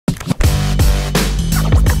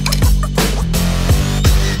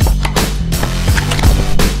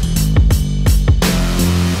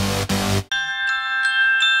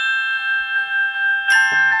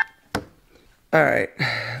All right,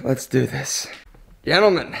 let's do this.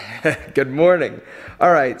 Gentlemen, good morning.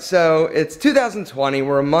 All right, so it's 2020,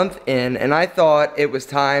 we're a month in, and I thought it was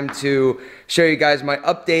time to show you guys my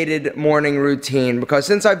updated morning routine, because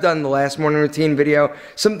since I've done the last morning routine video,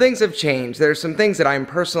 some things have changed. There's some things that I'm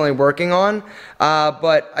personally working on,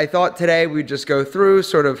 but I thought today we'd just go through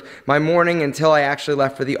sort of my morning until I actually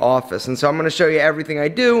left for the office. And so I'm gonna show you everything I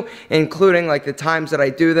do, including like the times that I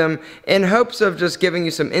do them, in hopes of just giving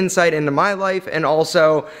you some insight into my life and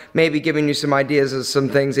also maybe giving you some ideas of some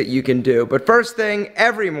things that you can do. But first thing,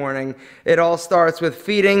 every morning, it all starts with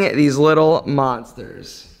feeding these little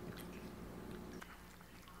monsters.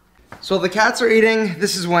 So the cats are eating.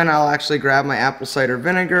 This is when I'll actually grab my apple cider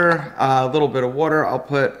vinegar, a little bit of water. I'll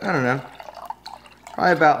put, I don't know,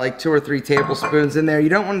 probably about like 2 or 3 tablespoons in there. You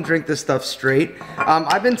don't want to drink this stuff straight.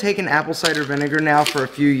 I've been taking apple cider vinegar now for a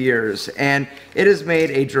few years, and it has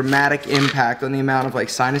made a dramatic impact on the amount of like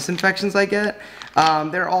sinus infections I get.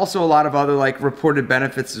 There are also a lot of other like reported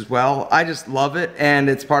benefits as well. I just love it, and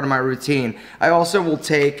it's part of my routine. I also will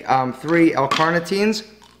take 3 l-carnitines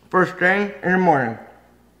first thing in the morning.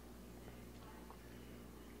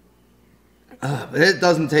 But it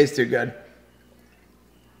doesn't taste too good.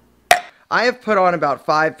 I have put on about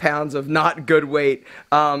 5 pounds of not good weight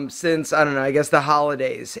since, I don't know, I guess the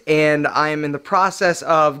holidays, and I am in the process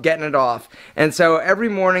of getting it off. And so every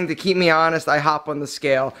morning, to keep me honest, I hop on the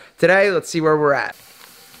scale. Today, let's see where we're at.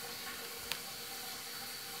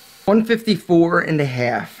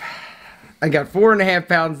 154.5. I got 4.5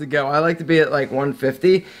 pounds to go. I like to be at like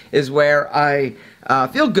 150 is where I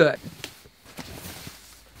feel good.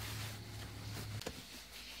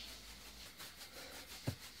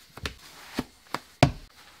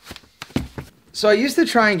 So I used to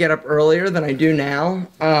try and get up earlier than I do now.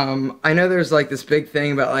 I know there's like this big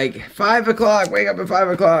thing about like 5 o'clock, wake up at 5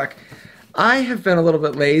 o'clock. I have been a little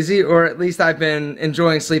bit lazy, or at least I've been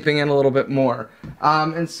enjoying sleeping in a little bit more.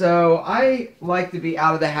 And so I like to be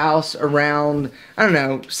out of the house around, I don't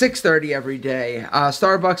know, 6:30 every day.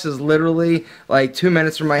 Starbucks is literally like 2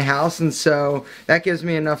 minutes from my house, and so that gives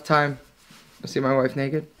me enough time. See my wife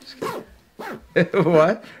naked? What?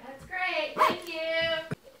 That's great, thank you.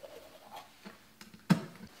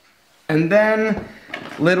 And then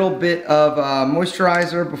a little bit of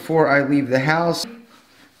moisturizer before I leave the house.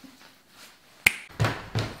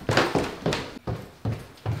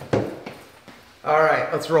 All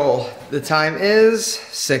right, let's roll. The time is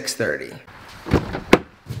 6:30.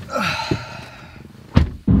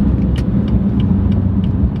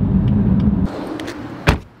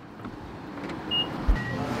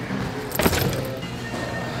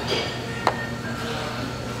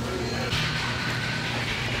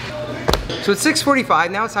 So it's 6:45,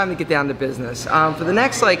 now it's time to get down to business. For the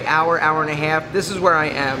next like hour and a half, this is where I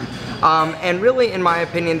am. And really, in my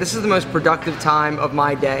opinion, this is the most productive time of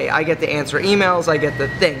my day. I get to answer emails, I get to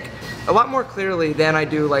think a lot more clearly than I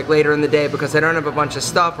do like later in the day, because I don't have a bunch of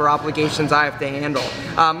stuff or obligations I have to handle.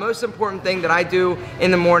 Most important thing that I do in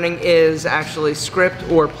the morning is actually script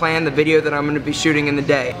or plan the video that I'm going to be shooting in the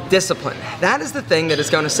day. Discipline. That is the thing that is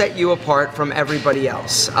going to set you apart from everybody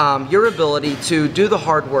else. Your ability to do the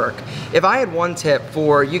hard work. If I had one tip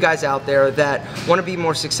for you guys out there that want to be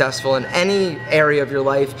more successful in any area of your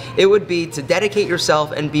life, it would be to dedicate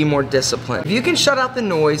yourself and be more disciplined. If you can shut out the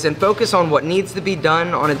noise and focus on what needs to be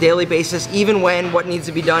done on a daily basis, even when what needs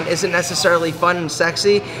to be done isn't necessarily fun and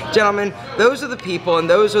sexy, gentlemen, those are the people and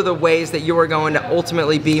those are the ways that you are going to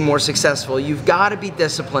ultimately be more successful. You've got to be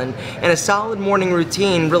disciplined, and a solid morning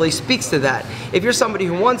routine really speaks to that. If you're somebody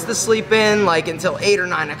who wants to sleep in like until 8 or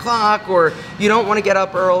 9 o'clock, or you don't want to get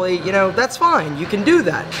up early, you know, that's fine, you can do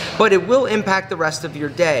that, but it will impact the rest of your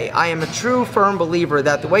day. I am a true firm believer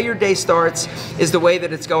that the way your day starts is the way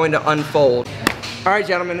that it's going to unfold. All right,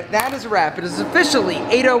 gentlemen, that is a wrap. It is officially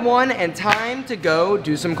 8:01 and time to go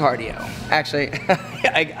do some cardio. Actually,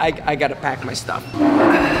 I gotta pack my stuff.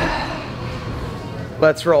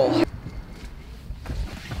 Let's roll.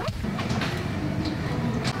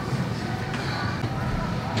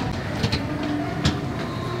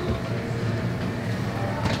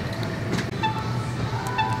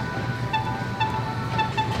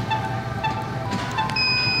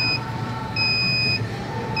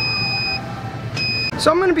 So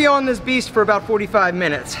I'm gonna be on this beast for about 45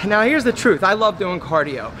 minutes. Now here's the truth, I love doing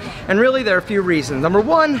cardio. And really there are a few reasons. Number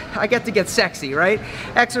one, I get sexy, right?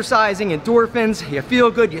 Exercising, endorphins, you feel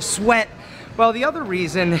good, you sweat. Well, the other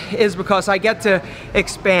reason is because I get to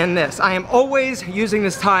expand this. I am always using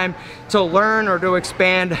this time to learn or to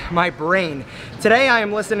expand my brain. Today I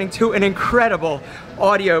am listening to an incredible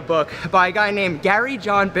audiobook by a guy named Gary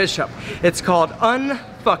John Bishop. It's called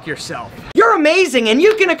Unfuck Yourself. You're You're amazing and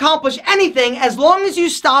you can accomplish anything as long as you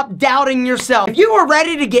stop doubting yourself. If you are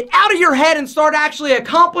ready to get out of your head and start actually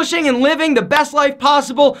accomplishing and living the best life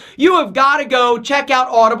possible, you have got to go check out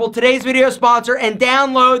Audible, today's video sponsor, and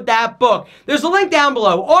download that book. There's a link down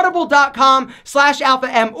below,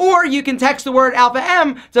 audible.com/alpha-m, or you can text the word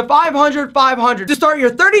alpha-m to 500-500 to start your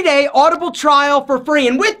 30-day Audible trial for free.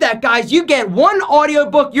 And with that, guys, you get one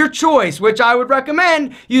audiobook your choice, which I would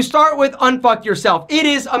recommend you start with Unfuck Yourself. It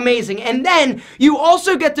is amazing. And then you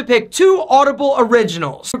also get to pick 2 Audible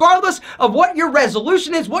originals. Regardless of what your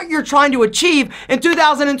resolution is, what you're trying to achieve in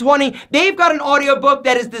 2020, they've got an audiobook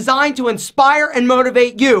that is designed to inspire and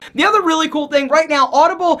motivate you. The other really cool thing right now,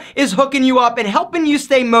 Audible is hooking you up and helping you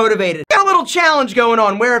stay motivated. Got a little challenge going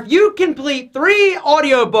on where if you complete 3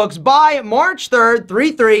 audiobooks by March 3rd,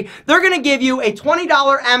 3/3, they're gonna give you a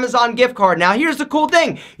 $20 Amazon gift card. Now here's the cool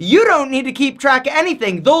thing, you don't need to keep track of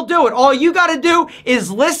anything. They'll do it. All you gotta do is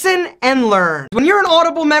listen and learn. When you're an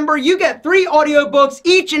Audible member, you get 3 audiobooks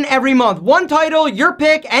each and every month. One title, your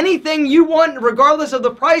pick, anything you want regardless of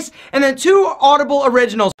the price, and then 2 Audible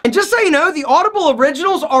originals. And just so you know, the Audible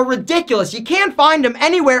originals are ridiculous. You can't find them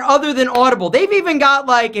anywhere other than Audible. They've even got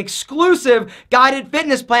like exclusive guided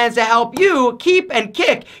fitness plans to help you keep and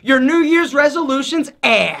kick your New Year's resolutions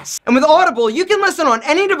ass. And with Audible, you can listen on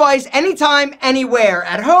any device, anytime, anywhere,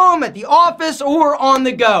 at home, at the office, or on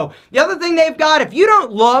the go. The other thing they've got, if you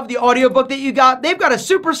don't love the audiobook that you got, they've got a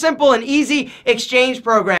super simple and easy exchange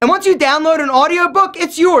program. And once you download an audiobook,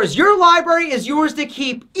 it's yours. Your library is yours to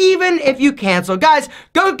keep, even if you cancel. Guys,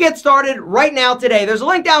 go get started right now today. There's a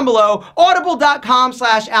link down below,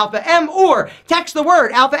 audible.com/alpha-m, or text the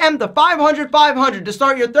word alpha-m to 500-500 to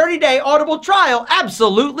start your 30-day Audible trial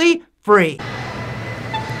absolutely free.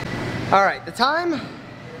 All right, the time,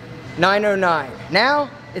 9:09. Now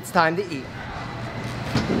it's time to eat.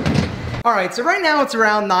 All right, so right now it's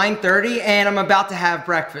around 9:30 and I'm about to have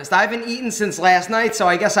breakfast. I haven't eaten since last night, so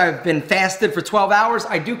I guess I've been fasted for 12 hours.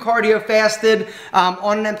 I do cardio fasted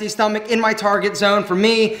on an empty stomach in my target zone. For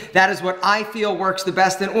me, that is what I feel works the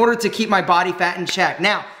best in order to keep my body fat in check.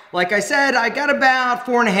 Now, like I said, I got about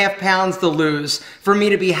 4.5 pounds to lose for me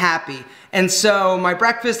to be happy. And so my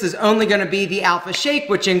breakfast is only gonna be the Alpha Shake,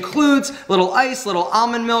 which includes little ice, little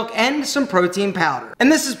almond milk, and some protein powder. And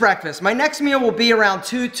this is breakfast. My next meal will be around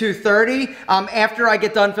 2:30. After I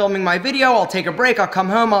get done filming my video, I'll take a break, I'll come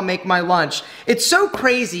home, I'll make my lunch. It's so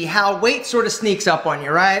crazy how weight sort of sneaks up on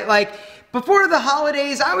you, right? Like, before the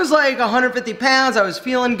holidays, I was like 150 pounds, I was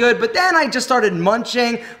feeling good, but then I just started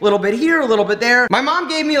munching, a little bit here, a little bit there. My mom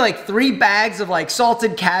gave me like 3 bags of like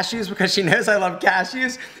salted cashews because she knows I love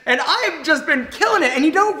cashews, and I've just been killing it, and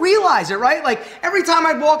you don't realize it, right? Like, every time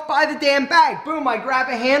I walk by the damn bag, boom, I grab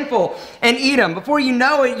a handful and eat them. Before you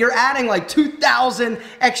know it, you're adding like 2,000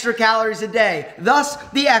 extra calories a day, thus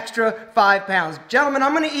the extra 5 pounds. Gentlemen,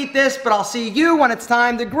 I'm gonna eat this, but I'll see you when it's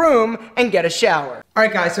time to groom and get a shower. All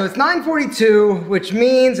right, guys, so it's 9:42, which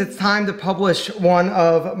means it's time to publish one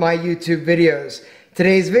of my YouTube videos.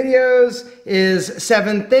 Today's videos is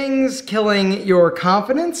 7 things killing your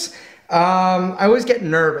confidence. I always get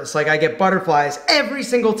nervous, like I get butterflies every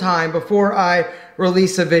single time before I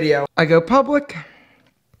release a video. I go public,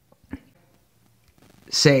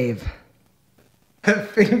 save.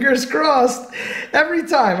 Fingers crossed every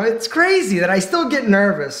time. It's crazy that I still get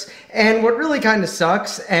nervous. And what really kind of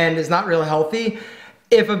sucks and is not real healthy,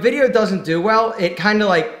 if a video doesn't do well, it kind of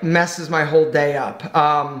like messes my whole day up.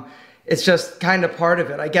 It's just kind of part of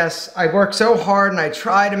it. I guess I work so hard and I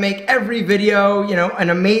try to make every video, you know, an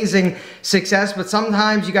amazing success, but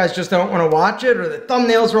sometimes you guys just don't want to watch it, or the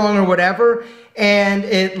thumbnail's wrong or whatever, and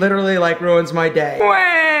it literally like ruins my day.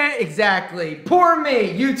 Exactly. Poor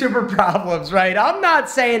me. YouTuber problems, right? I'm not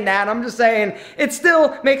saying that. I'm just saying it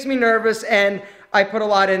still makes me nervous, and I put a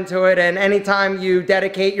lot into it, and anytime you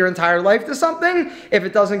dedicate your entire life to something, if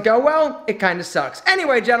it doesn't go well, it kind of sucks.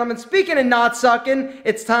 Anyway, gentlemen, speaking of not sucking,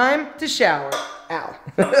 it's time to shower. Ow.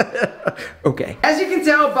 Okay. As you can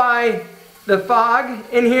tell by the fog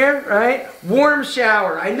in here, right? Warm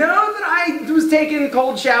shower. I know that I was taking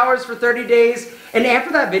cold showers for 30 days, and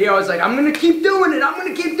after that video, I was like, I'm gonna keep doing it, I'm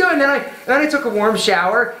gonna keep doing it. And then I took a warm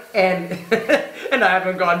shower, and and I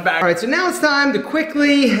haven't gone back. All right, so now it's time to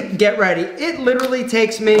quickly get ready. It literally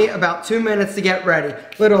takes me about 2 minutes to get ready.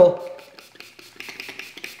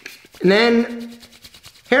 And then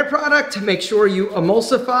hair product, make sure you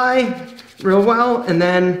emulsify real well, and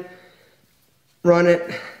then run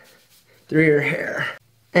it through your hair.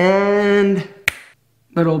 And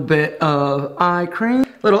little bit of eye cream,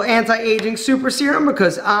 little anti-aging super serum,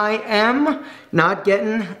 because I am not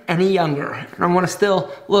getting any younger. And I want to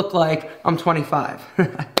still look like I'm 25.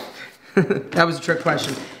 That was a trick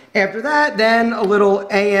question. After that, then a little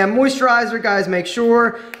AM moisturizer. Guys, make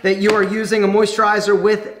sure that you are using a moisturizer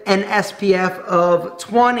with an SPF of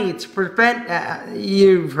 20 to prevent,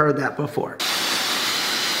 you've heard that before.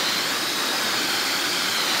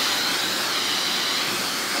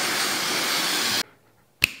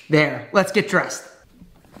 There, let's get dressed.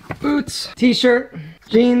 Boots, t-shirt,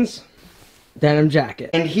 jeans, denim jacket.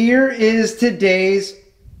 And here is today's,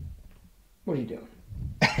 what are you doing?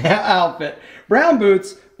 Outfit. Brown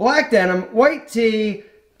boots, black denim, white tee,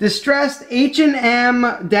 distressed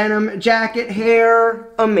H&M denim jacket, hair,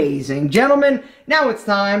 amazing. Gentlemen, now it's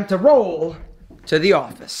time to roll to the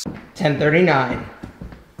office. 10:39.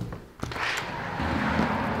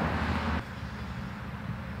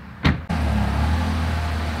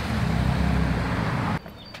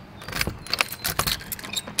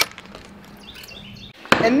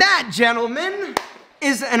 And that, gentlemen,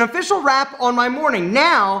 is an official wrap on my morning.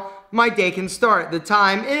 Now, my day can start. The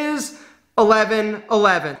time is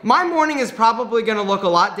 11:11. My morning is probably gonna look a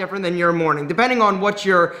lot different than your morning, depending on what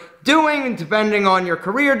you're doing, depending on your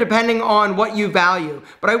career, depending on what you value.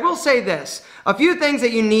 But I will say this, a few things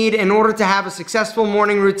that you need in order to have a successful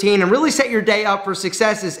morning routine and really set your day up for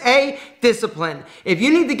success is A, discipline. If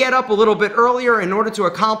you need to get up a little bit earlier in order to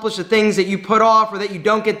accomplish the things that you put off or that you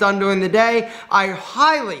don't get done during the day, I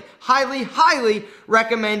highly, highly, highly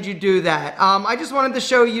recommend you do that. I just wanted to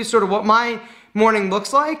show you sort of what my morning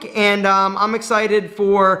looks like, and I'm excited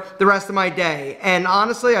for the rest of my day. And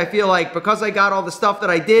honestly, I feel like because I got all the stuff that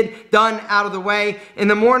I did done out of the way in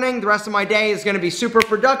the morning, the rest of my day is going to be super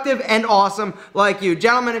productive and awesome like you.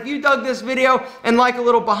 Gentlemen, if you dug this video and like a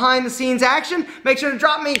little behind the scenes action, make sure to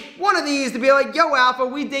drop me one of these to be like, yo Alpha,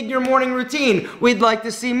 we dig your morning routine. We'd like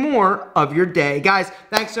to see more of your day. Guys,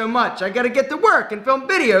 thanks so much. I got to get to work and film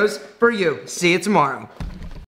videos for you. See you tomorrow.